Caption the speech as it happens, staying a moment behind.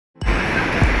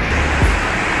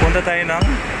Pupunta tayo ng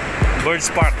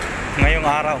Burj Park ngayong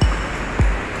araw.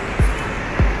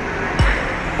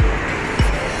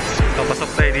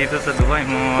 Papasok tayo dito sa Dubai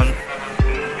Mall.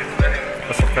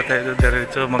 Pasok na tayo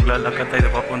diretso, maglalakad tayo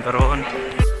papunta roon.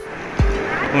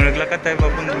 Kung naglakad tayo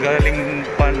papunta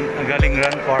galing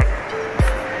Run Park,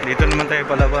 dito naman tayo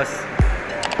palabas.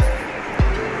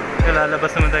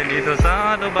 Lalabas naman tayo dito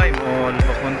sa Dubai Mall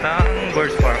papuntang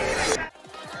Burj Park.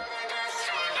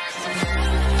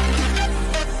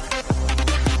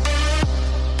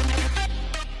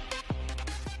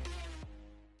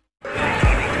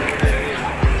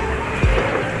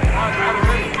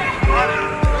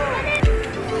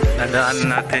 Nadaan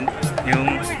natin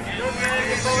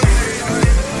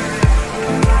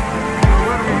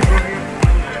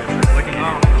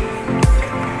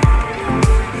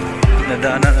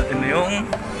yung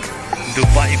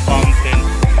Dubai Fountain.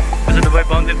 Sa Dubai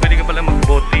Fountain pwede ka pala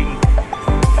mag-boating.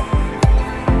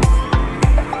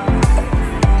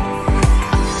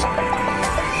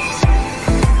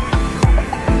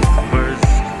 Burj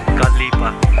Khalifa.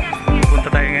 Punta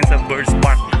tayo ngayon sa Burj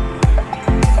Park.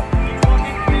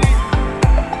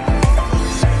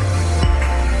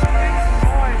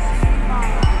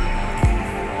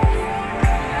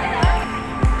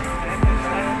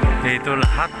 Dito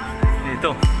lahat.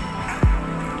 Dito.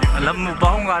 Alam mo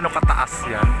ba kung gaano kataas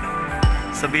yan?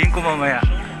 Sabihin ko mamaya.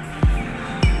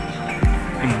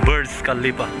 Yung Burj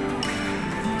Khalifa.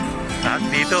 Lahat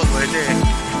dito pwede.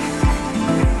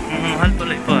 Mahal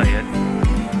pala ito yan.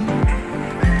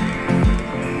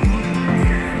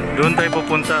 Doon tayo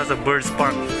pupunta sa Burj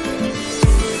Park.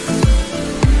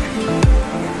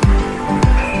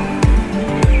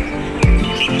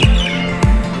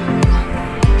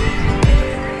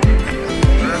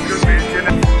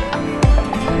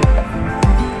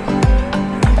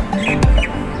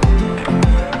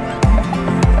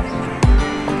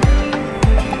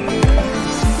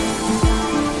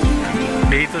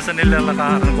 Dito sa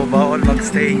nilalakaran ko, bawal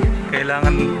magstay.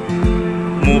 Kailangan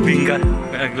moving ka.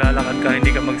 Naglalakad ka,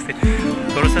 hindi ka magstay.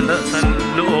 Pero sa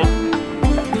loob,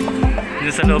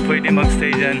 dito sa loob pwede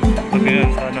magstay dyan. Pag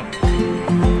yun sa ano,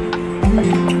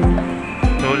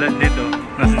 tulad dito,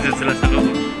 nasa dyan sila sa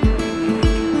loob.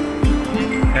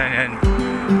 Yan, yan.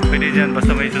 Pwede dyan,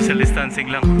 basta may social distancing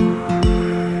lang.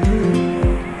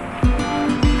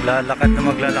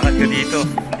 Maglalakad ka dito.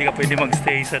 Hindi ka pwede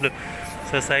magstay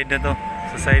sa side na to.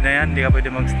 Sa side na yan, hindi ka pwede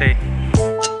magstay.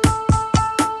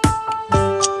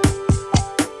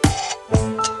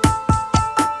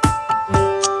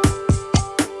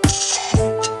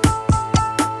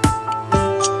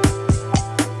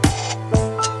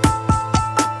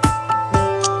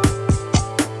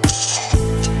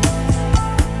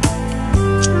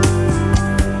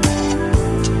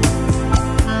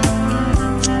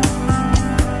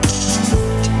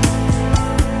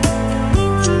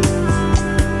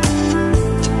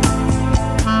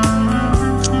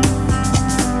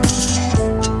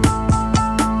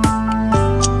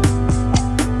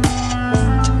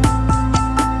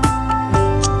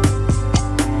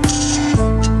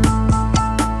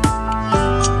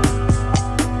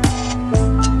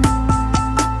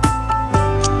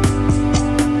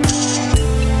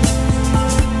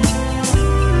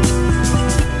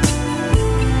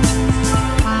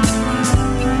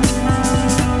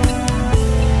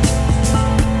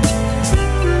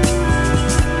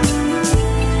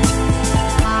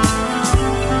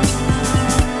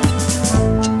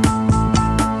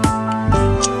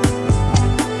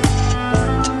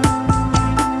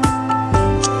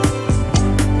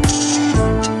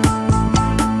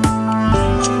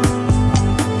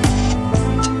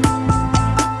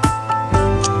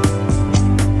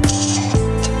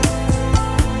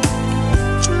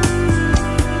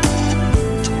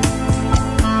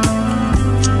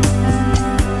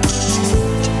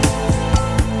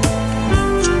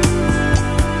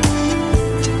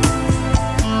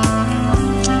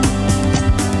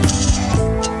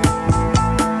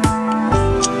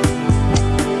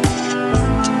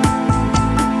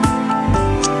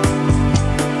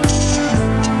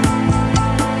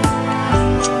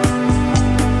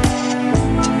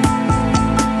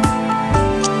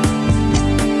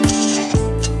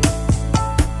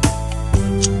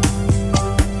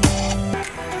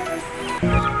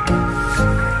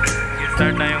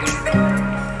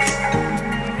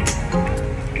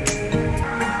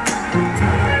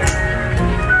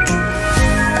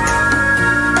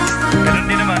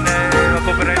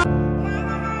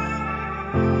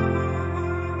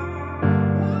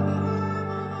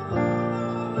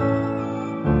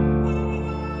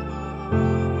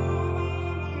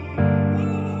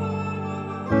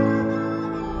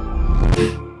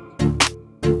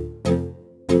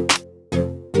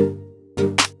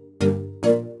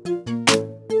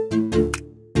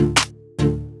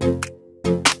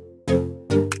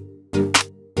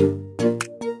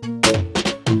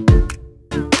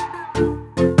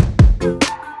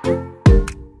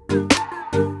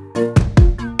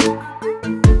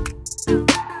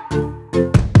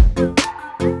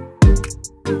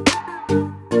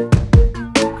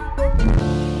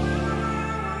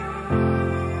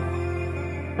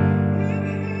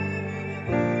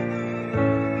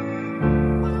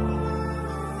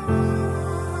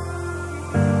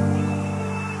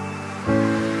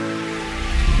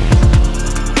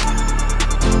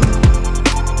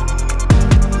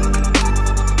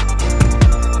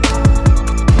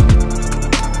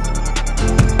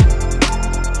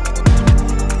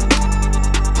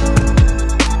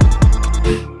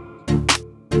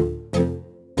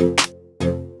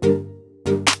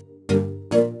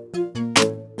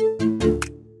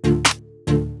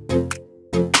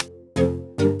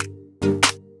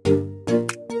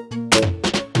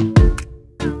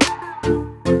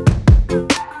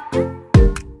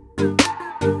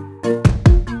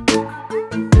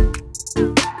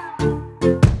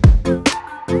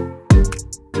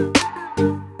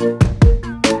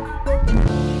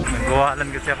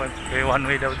 one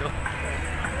way daw to.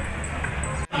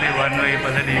 Hindi one way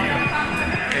pala dito.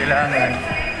 Kailangan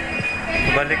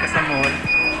balik ka sa mall.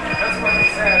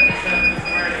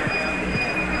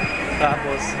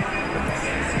 Tapos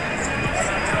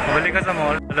balik ka sa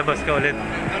mall, labas ka ulit.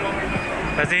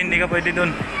 Kasi hindi ka pwede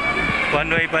dun.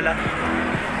 One way pala.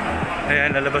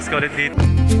 Ayan, lalabas ka ulit dito.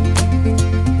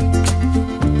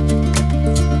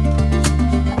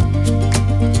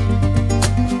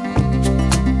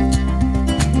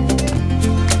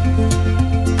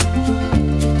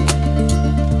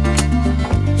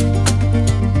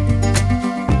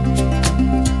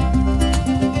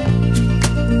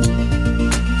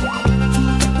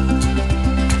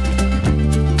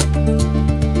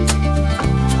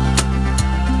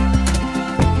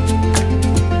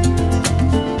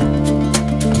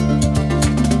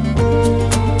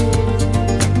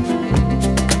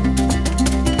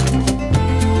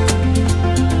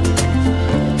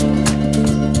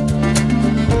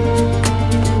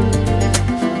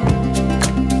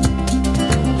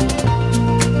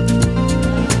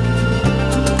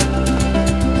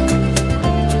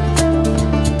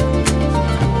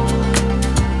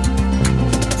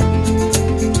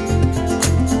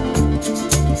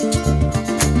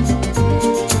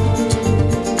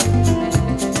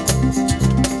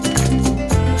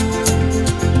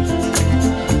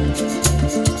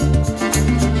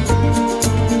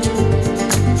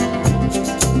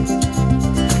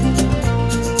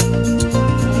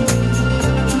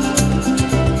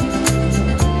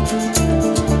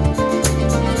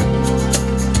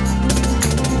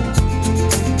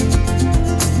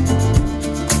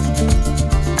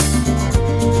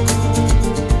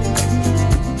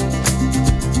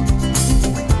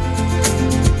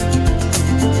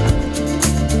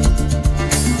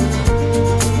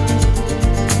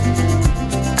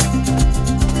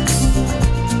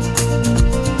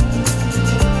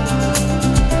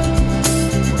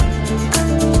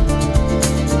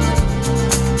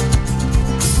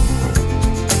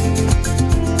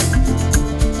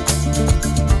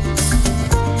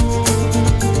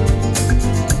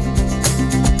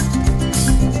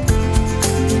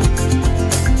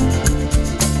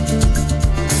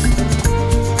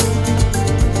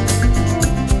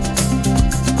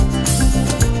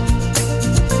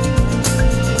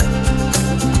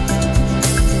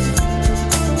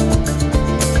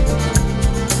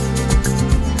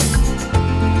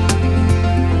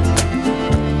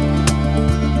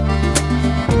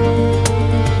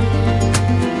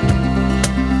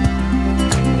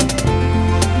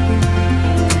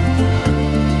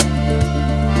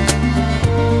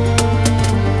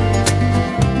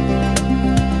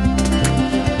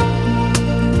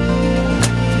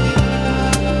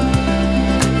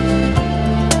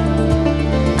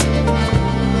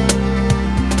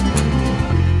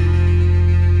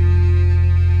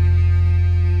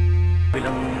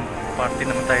 Party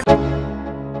naman tayo.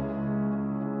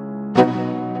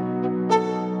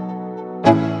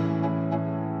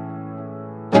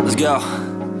 Let's go.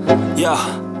 Yo,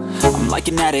 I'm like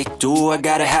an addict, do I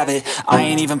gotta have it. I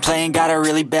ain't even playing, got a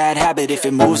really bad habit. If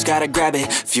it moves, gotta grab it,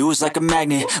 fuse like a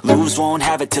magnet. Lose, won't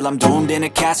have it till I'm doomed in a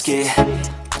casket.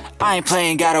 I ain't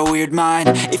playing, got a weird mind.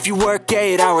 If you work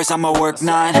 8 hours, I'ma work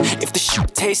 9. If the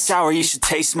shit tastes sour, you should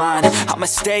taste mine. I'ma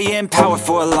stay in power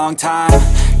for a long time.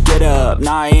 Get up,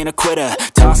 nah, I ain't a quitter.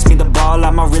 Toss me the ball,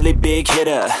 I'm a really big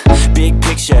hitter. Big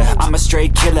picture, I'm a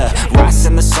straight killer.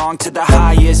 Rising the song to the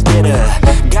highest bidder.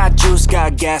 Got juice,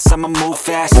 got gas, I'ma move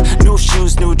fast. New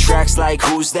shoes, new tracks, like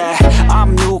who's that?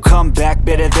 I'm new, come back,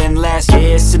 better than last.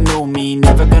 Yeah, it's a new me,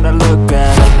 never gonna look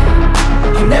back.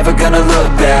 I'm never gonna look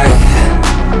back.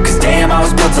 Cause damn, I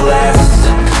was built to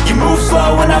last. You move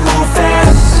slow and I move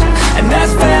fast, and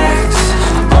that's facts.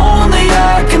 Only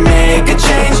I can make a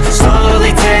change.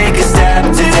 Slowly take a step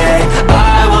today.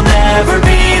 I will never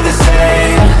be the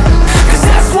same. Cause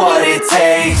that's what it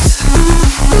takes.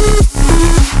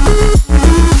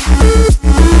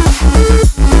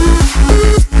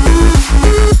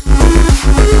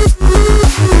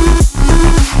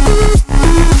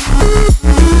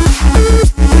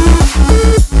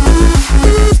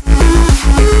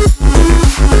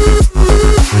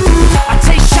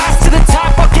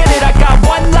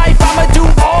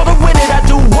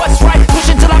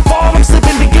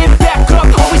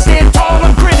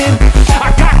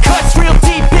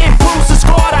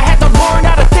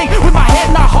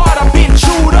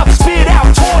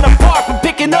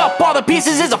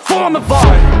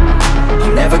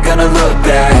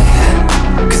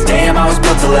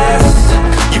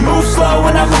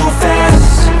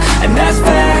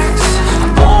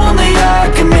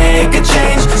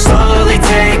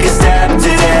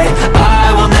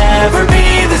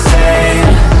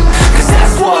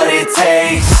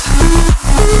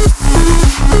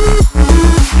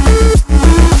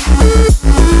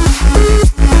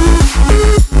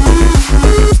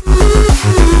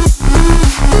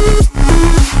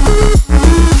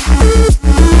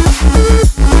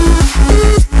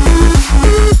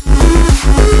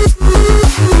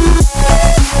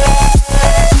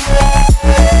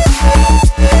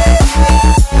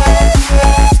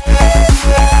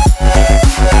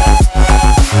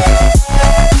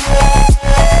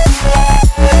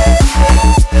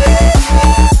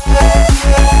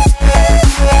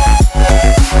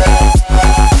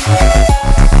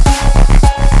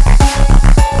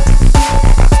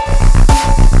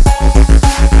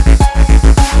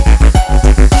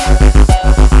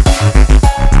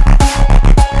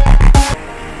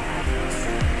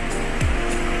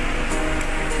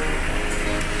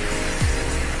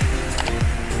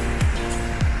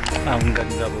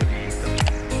 ganda po dito.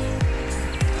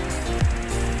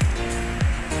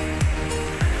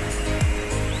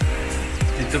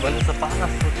 Dito pala sa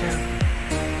Palace Hotel.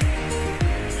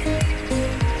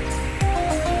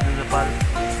 The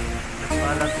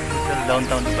Palace Hotel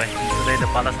Downtown Dubai. Dito tayo, The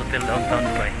Palace Hotel Downtown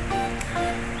Dubai.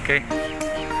 Okay.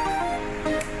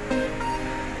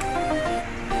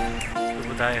 Dito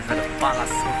po tayo sa The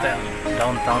Palace Hotel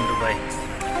Downtown Dubai.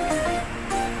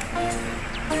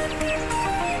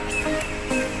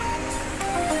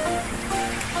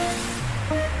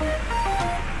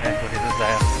 Ayan po, dito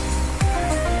tayo.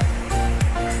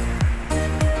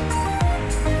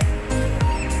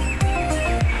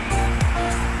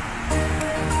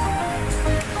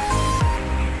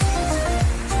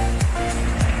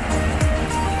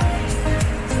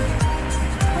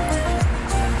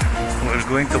 We're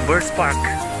going to Burj Park.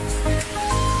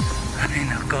 Ay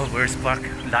nako, Burj Park.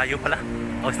 Layo pala.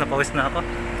 Pawis na ako.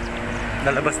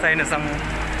 Lalabas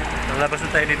na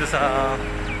tayo dito sa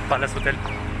Palace Hotel.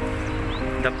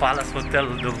 The Palace Hotel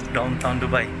Downtown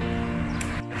Dubai.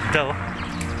 Ito.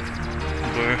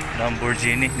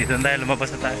 Lamborghini. Dito na tayo,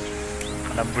 lumabas na tayo.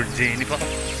 Lamborghini pa.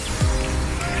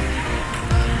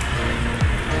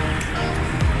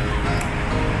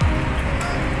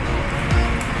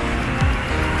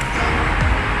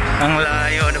 Ang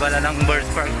layo na pala ng Burj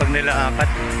Park pag nilaapat.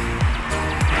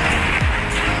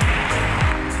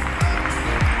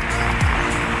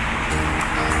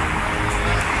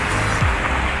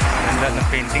 Ganda ng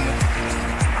painting.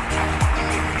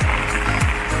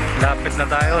 Lapit na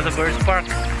tayo sa Burj Park.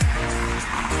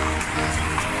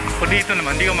 O dito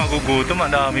naman, di ka magugutom. Ang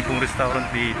dami pong restaurant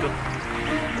dito.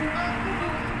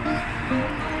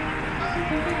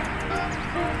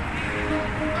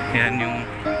 Yan yung,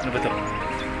 ano ba ito?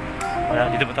 Wala,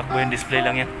 dito matakbo yung display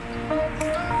lang yan.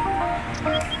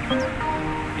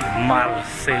 Mall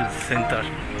Sales Center.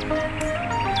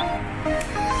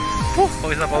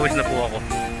 Pawis na po ako.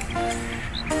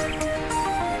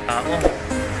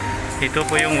 Ito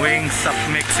po yung Wings of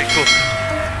Mexico.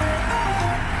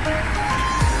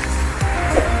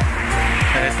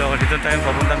 Ito, dito tayo,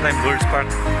 papuntang tayo Burj Park.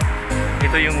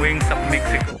 Ito yung Wings of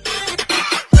Mexico.